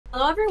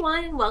Hello,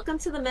 everyone, and welcome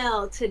to the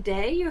mill.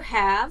 Today you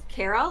have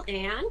Carol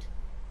and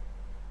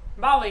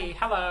Molly,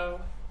 hello.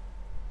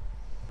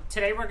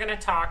 Today we're going to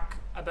talk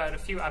about a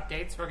few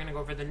updates. We're going to go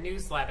over the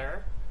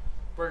newsletter.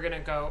 We're going to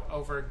go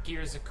over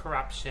Gears of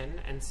Corruption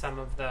and some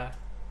of the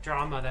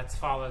drama that's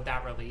followed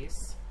that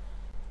release.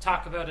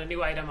 Talk about a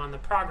new item on the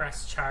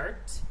progress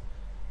chart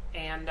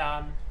and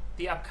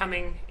the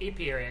upcoming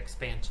apiary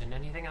expansion.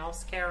 Anything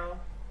else, Carol?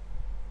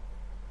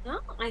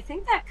 well, I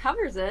think that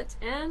covers it.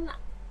 And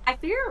I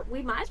figure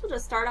we might as well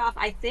just start off.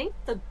 I think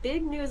the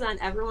big news on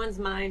everyone's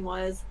mind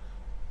was,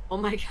 oh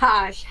my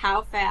gosh,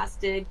 how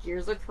fast did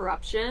Gears of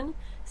Corruption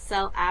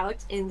sell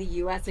out in the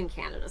US and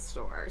Canada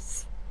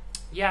stores?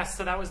 Yes,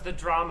 so that was the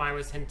drama I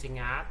was hinting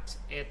at.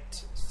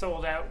 It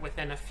sold out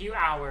within a few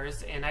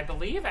hours in, I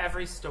believe,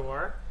 every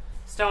store.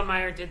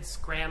 Stonemaier did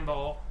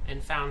scramble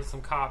and found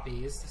some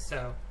copies,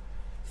 so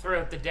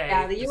throughout the day,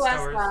 Yeah, the US,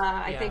 stores,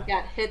 I think,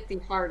 got hit the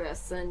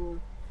hardest,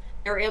 and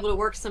they were able to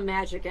work some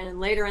magic in. And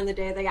later in the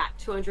day, they got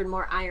 200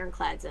 more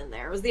ironclads in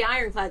there. It was the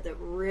ironclad that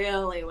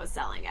really was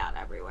selling out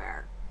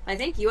everywhere. I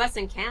think US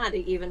and Canada,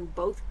 even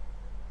both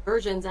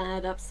versions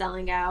ended up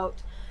selling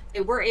out.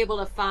 They were able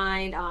to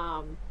find,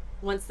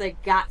 once they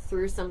got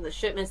through some of the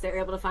shipments, they were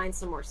able to find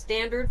some more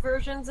standard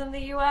versions in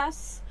the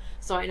US.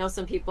 So I know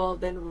some people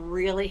have been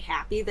really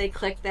happy they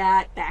clicked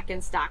that back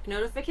in stock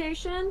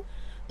notification.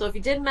 So if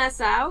you did mess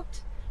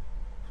out,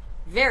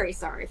 very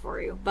sorry for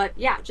you. But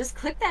yeah, just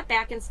click that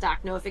back in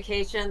stock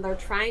notification. They're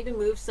trying to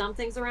move some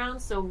things around,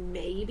 so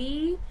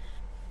maybe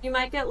you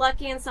might get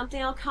lucky and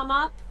something will come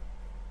up.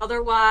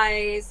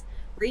 Otherwise,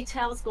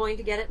 retail is going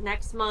to get it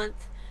next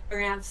month.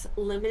 They're going to have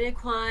limited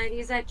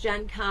quantities at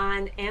Gen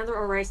Con, and they're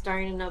already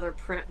starting another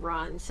print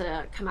run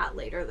to come out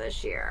later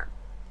this year.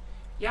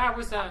 Yeah, it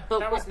was that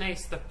was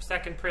nice. The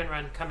second print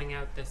run coming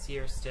out this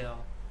year still.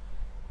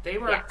 They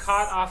were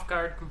caught off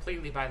guard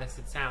completely by this,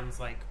 it sounds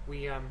like.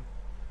 We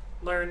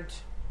learned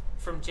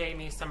from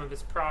Jamie some of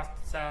his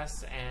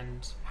process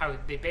and how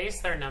they base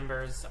their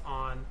numbers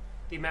on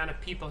the amount of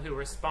people who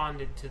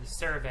responded to the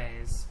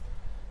surveys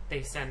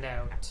they send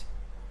out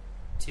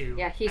to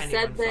he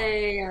said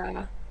they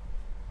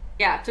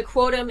to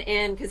quote him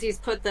in, because he's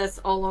put this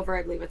all over,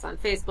 I believe it's on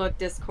Facebook,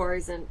 Discord,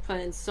 he's put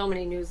in so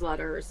many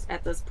newsletters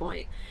at this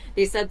point.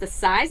 They said the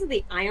size of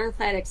the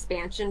Ironclad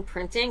expansion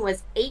printing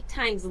was 8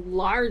 times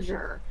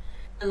larger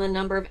than the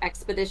number of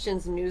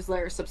Expeditions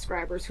newsletter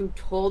subscribers who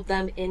told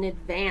them in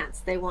advance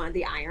they wanted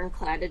the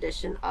Ironclad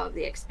edition of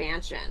the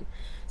expansion.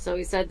 So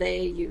he said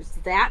they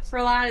used that for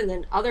a lot, and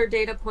then other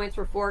data points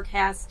for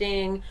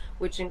forecasting,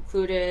 which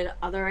included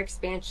other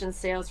expansion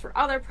sales for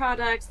other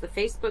products, the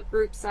Facebook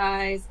group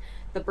size,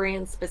 the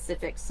brand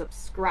specific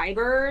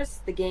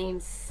subscribers, the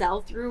game's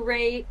sell-through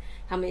rate,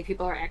 how many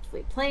people are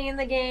actively playing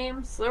the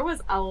game. So there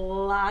was a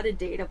lot of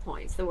data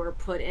points that were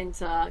put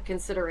into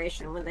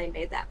consideration when they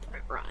made that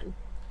print run.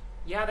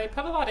 Yeah, they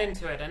put a lot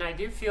into it, and I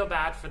do feel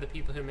bad for the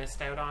people who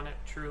missed out on it,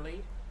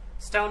 truly.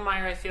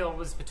 Stonemaier, I feel,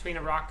 was between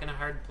a rock and a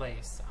hard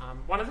place.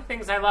 One of the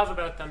things I love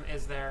about them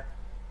is they're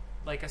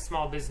like a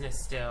small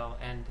business still,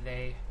 and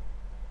they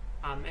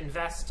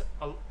invest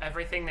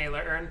everything they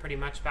earn pretty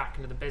much back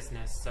into the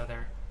business, so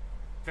they're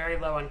very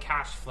low on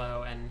cash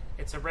flow, and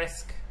it's a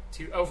risk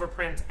to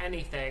overprint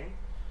anything,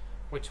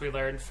 which we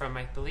learned from,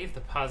 I believe,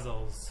 the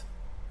puzzles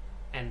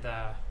and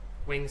the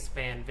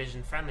Wingspan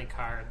vision-friendly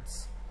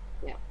cards.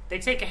 Yeah. They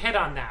take a hit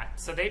on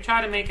that, so they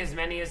try to make as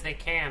many as they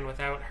can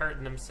without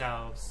hurting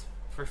themselves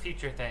for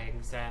future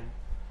things, and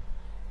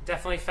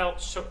definitely fell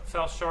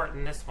short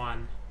in this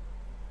one,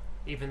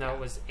 even though it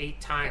was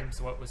 8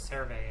 times what was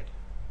surveyed.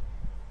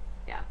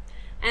 Yeah.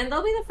 And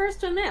they'll be the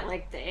first to admit,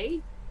 like, they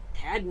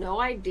had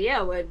no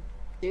idea would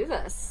do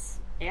this.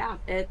 Yeah,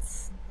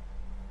 it's,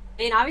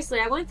 I mean, obviously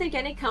I wouldn't think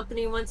any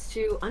company wants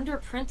to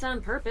underprint on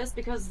purpose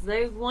because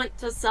they want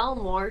to sell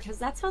more, because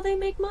that's how they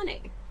make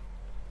money.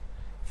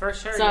 For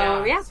sure.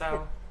 So yeah,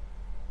 so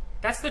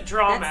that's the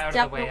drama out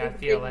of the way, I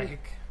feel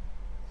like.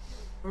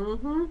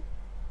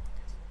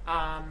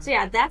 So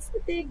yeah, that's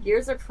the big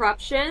Gears of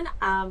Corruption.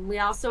 We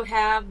also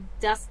have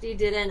Dusty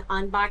did an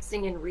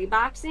unboxing and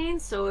reboxing.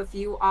 So if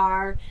you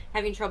are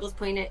having troubles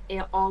putting it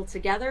all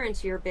together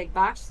into your big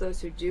box,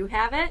 those who do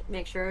have it,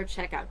 make sure to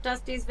check out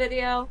Dusty's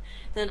video.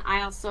 Then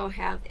I also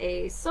have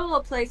a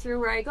solo playthrough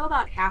where I go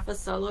about half a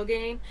solo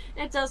game,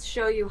 and it does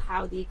show you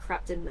how the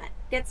Corrupted Met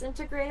gets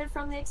integrated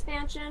from the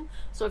expansion.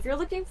 So if you're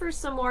looking for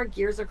some more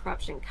Gears of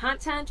Corruption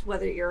content,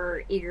 whether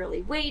you're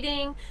eagerly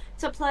waiting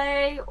to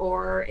play,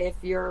 or if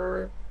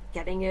you're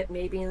getting it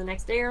maybe in the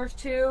next day or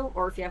two,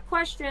 or if you have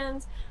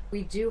questions,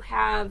 we do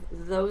have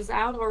those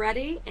out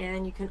already,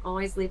 and you can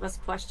always leave us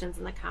questions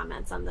in the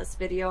comments on this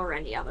video or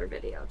any other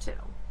video too.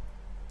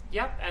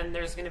 Yep, and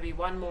there's going to be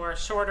one more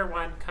shorter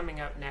one coming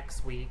out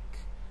next week.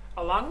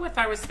 Along with,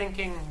 I was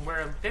thinking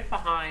we're a bit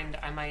behind,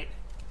 I might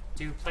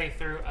do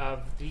playthrough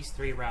of these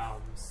 3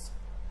 realms.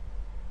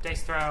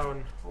 Dice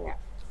Throne,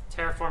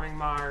 Terraforming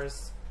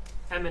Mars,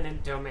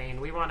 Eminent Domain.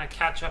 We want to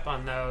catch up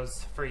on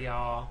those for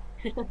y'all.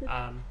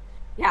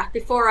 Yeah,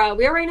 before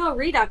we already know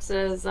Redux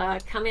is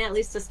coming at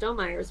least to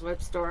Stonemeier's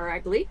web store. I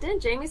believe,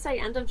 didn't Jamie say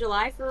end of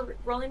July for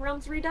Rolling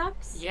Realms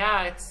Redux?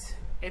 Yeah,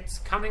 it's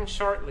coming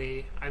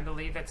shortly. I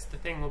believe it's the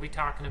thing we'll be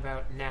talking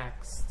about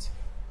next.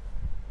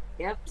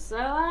 Yep,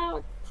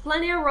 so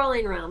plenty of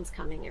Rolling Realms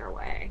coming your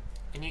way.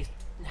 And you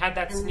had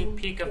that sneak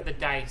peek of the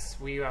dice.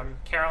 We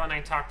Carol and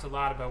I talked a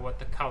lot about what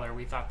the color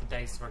we thought the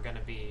dice were going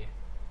to be.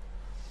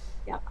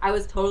 Yep, I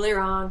was totally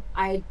wrong.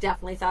 I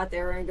definitely thought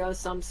they were going to go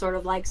some sort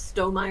of like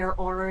Stonemaier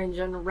orange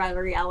and red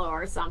or yellow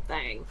or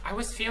something. I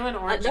was feeling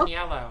orange nope. and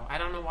yellow. I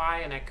don't know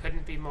why, and I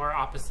couldn't be more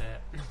opposite.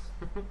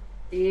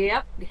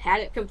 Yep, had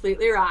it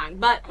completely wrong.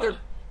 But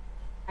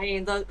I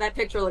mean, that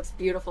picture looks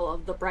beautiful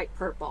of the bright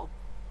purple.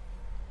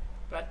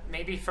 But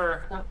maybe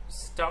for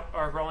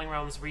Rolling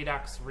Realms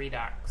Redux,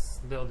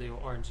 they'll do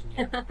orange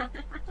and yellow.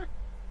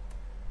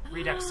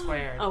 Redux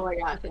squared. Oh my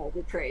gosh, that would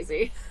be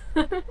crazy.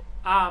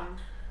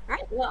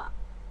 Right, well,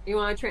 you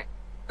want to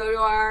go to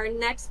our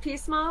next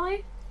piece,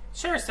 Molly?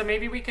 Sure, so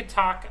maybe we could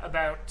talk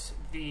about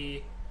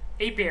the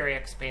Apiary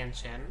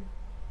expansion.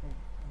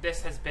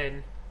 This has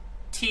been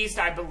teased,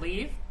 I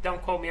believe,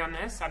 don't quote me on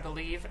this, I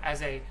believe,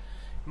 as a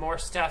more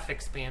stuff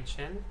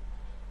expansion.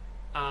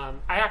 I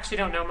actually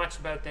don't know much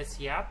about this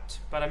yet,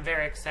 but I'm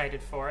very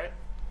excited for it.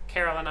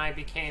 Carol and I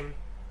became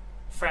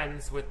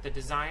friends with the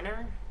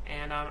designer,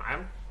 and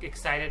I'm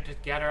excited to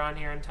get her on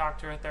here and talk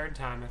to her a third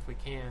time if we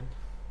can.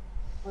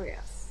 Oh,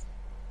 yes.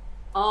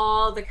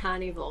 All the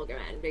Connie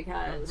Volgerman,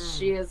 because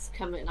she is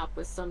coming up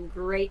with some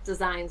great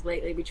designs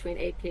lately between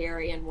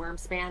Apiary and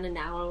Wormspan, and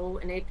now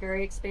an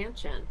Apiary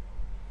expansion.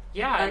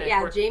 Yeah,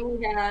 yeah,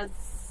 Jamie has,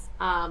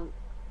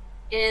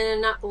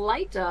 in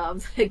light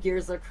of the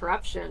Gears of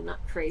Corruption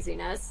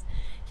craziness,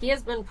 he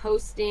has been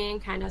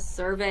posting kind of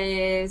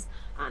surveys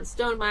on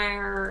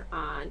Stonemaier,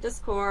 on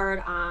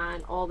Discord,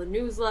 on all the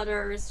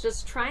newsletters,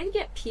 just trying to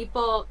get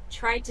people,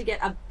 trying to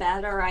get a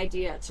better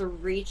idea to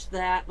reach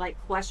that like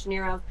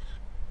questionnaire of,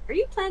 are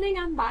you planning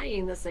on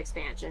buying this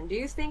expansion? Do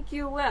you think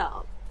you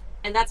will?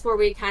 And that's where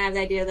we kind of have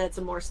the idea that it's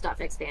a more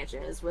stuff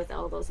expansion, is with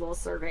all those little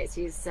surveys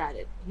he's said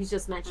it. He's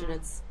just mentioned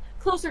it's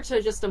closer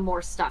to just a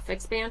more stuff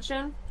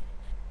expansion.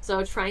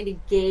 So trying to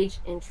gauge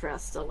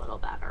interest a little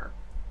better.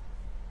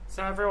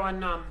 So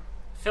everyone,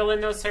 fill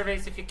in those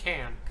surveys if you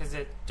can, because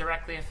it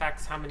directly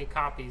affects how many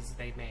copies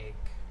they make.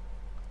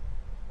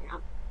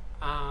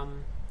 Yeah.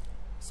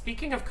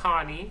 Speaking of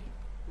Connie,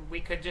 we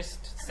could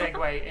just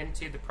segue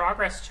into the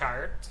progress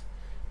chart,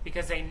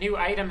 because a new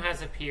item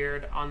has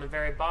appeared on the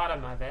very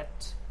bottom of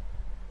it,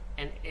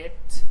 and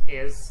it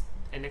is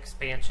an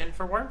expansion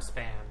for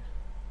Wormspan.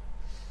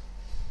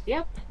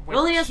 Yep. It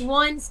only has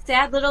one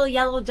sad little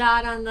yellow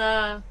dot on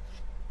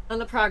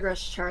the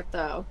progress chart,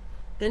 though.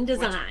 Then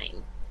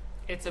design.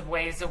 It's a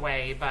ways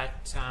away,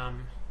 but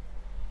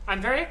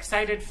I'm very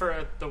excited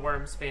for the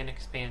Wormspan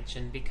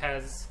expansion,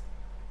 because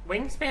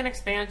Wingspan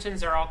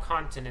expansions are all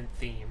continent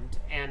themed,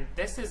 and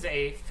this is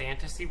a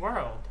fantasy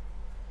world.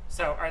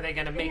 So are they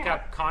going to make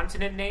up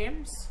continent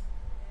names,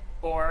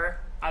 or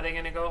are they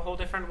going to go a whole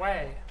different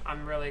way?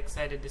 I'm really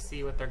excited to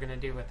see what they're going to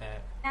do with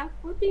it. That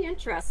would be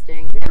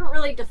interesting. They haven't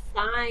really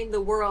defined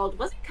the world.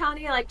 Wasn't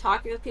Connie like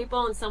talking with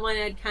people and someone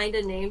had kind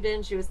of named it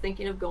and she was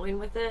thinking of going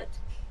with it?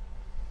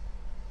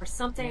 Or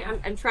something? Yeah.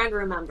 I'm trying to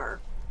remember.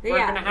 But we're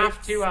going to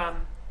have to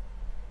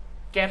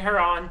get her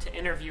on to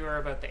interview her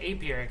about the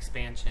Apiary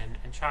expansion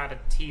and try to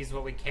tease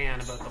what we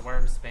can about the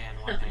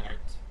Wormspan one night.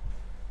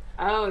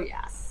 Oh,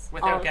 yes.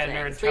 Without getting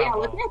her in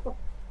trouble. Yeah,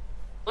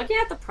 looking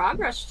at the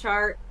progress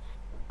chart,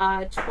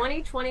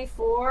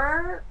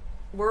 2024,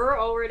 we're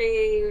already,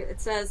 it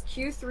says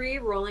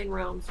Q3 Rolling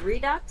Realms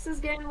Redux is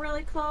getting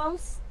really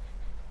close.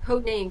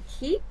 Codename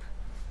Keep.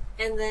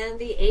 And then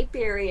the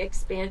Apiary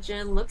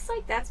expansion looks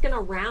like that's going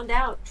to round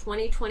out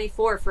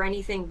 2024 for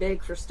anything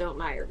big for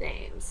Stonemaier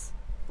games.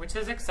 Which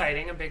is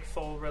exciting, a big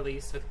full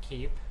release with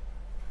Keep,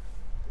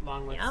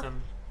 along with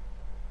some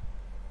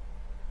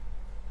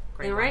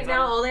great and right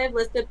now, all they have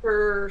listed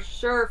for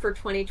sure for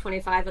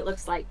 2025, it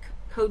looks like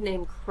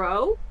Codename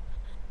Crow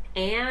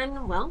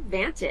and, well,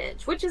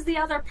 Vantage, which is the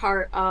other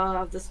part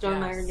of the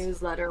Stonemaier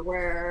newsletter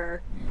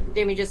where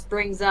Jamie just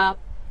brings up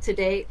to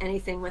date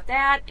anything with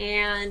that.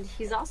 And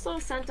he's also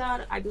sent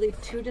out, I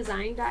believe, 2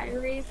 design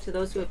diaries to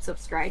those who have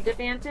subscribed to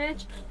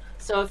Vantage.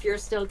 So if you're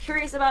still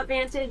curious about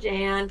Vantage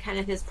and kind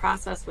of his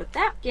process with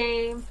that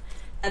game,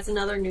 that's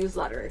another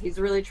newsletter. He's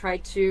really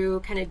tried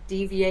to kind of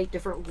deviate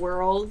different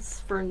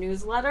worlds for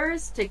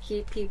newsletters to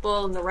keep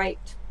people in the right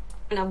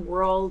kind of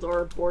world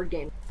or board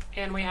game.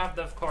 And we have,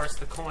 of course,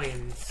 the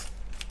coins,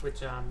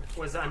 which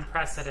was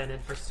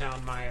unprecedented for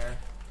Stonemaier.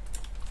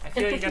 I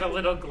feel you get a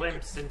little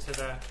glimpse into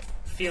the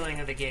feeling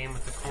of the game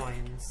with the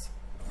coins,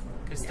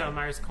 because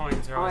Stonemeier's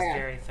coins are always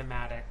very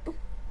thematic.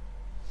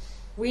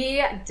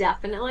 We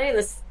definitely,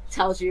 this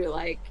tells you,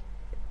 like,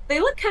 they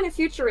look kind of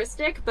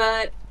futuristic,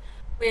 but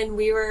when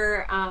we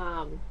were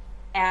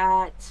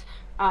at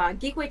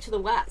Geekway to the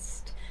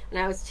West, and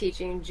I was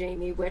teaching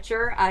Jamie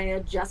Witcher, I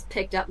had just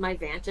picked up my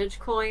Vantage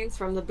coins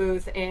from the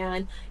booth,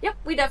 and yep,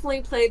 we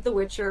definitely played The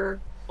Witcher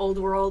Old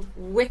World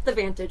with the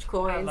Vantage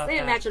coins. love They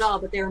didn't that. match at all,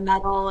 but they were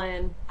metal,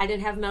 and I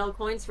didn't have metal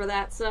coins for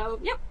that, so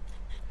yep.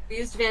 We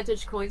used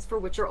Vantage coins for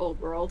Witcher Old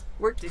World.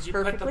 Worked Did you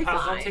put the perfectly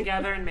puzzle fine.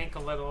 together and make a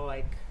little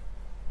like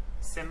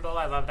symbol?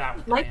 I love that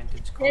with the My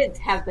Vantage kids coins.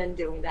 have been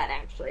doing that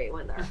actually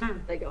when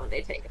they go and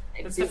they take it.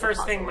 They That's do the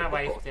first thing puzzle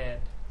my with the wife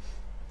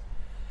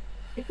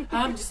did.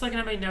 I'm just looking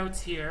at my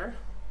notes here.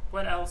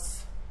 What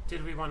else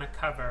did we want to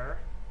cover?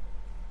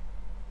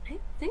 I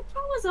think that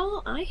was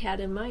all I had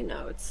in my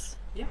notes.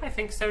 Yeah, I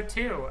think so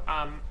too.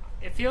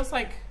 It feels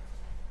like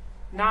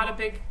not a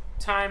big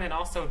time and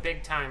also a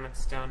big time at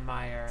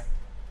Stonemaier.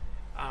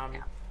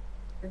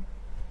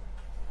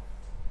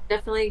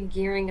 Definitely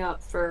gearing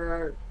up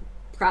for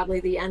probably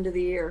the end of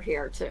the year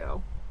here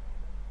too.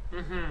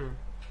 Mm-hmm.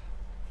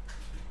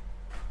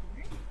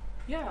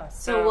 Yeah,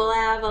 So we'll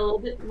have a little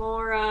bit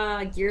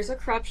more Gears of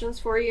Corruptions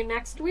for you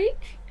next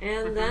week.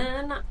 And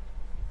then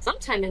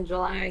sometime in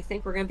July, I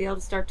think we're going to be able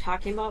to start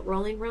talking about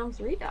Rolling Realms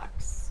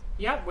Redux.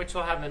 Yep, which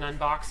we'll have an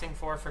unboxing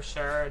for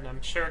sure. And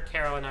I'm sure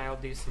Carol and I will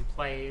do some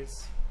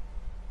plays.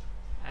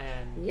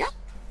 And, Yep.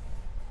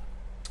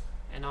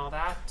 and all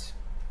that.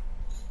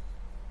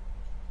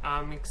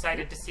 I'm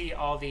excited to see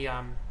all the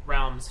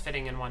realms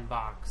fitting in one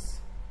box.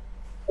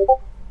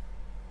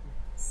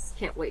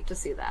 Can't wait to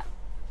see that.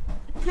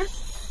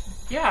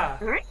 Yeah.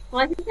 All right.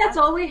 Well, I think that's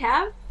all we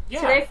have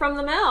today from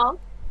the mill.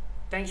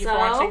 Thank you for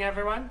watching,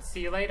 everyone.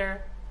 See you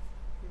later.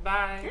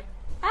 Bye.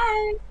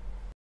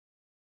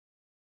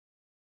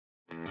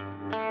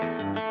 Bye.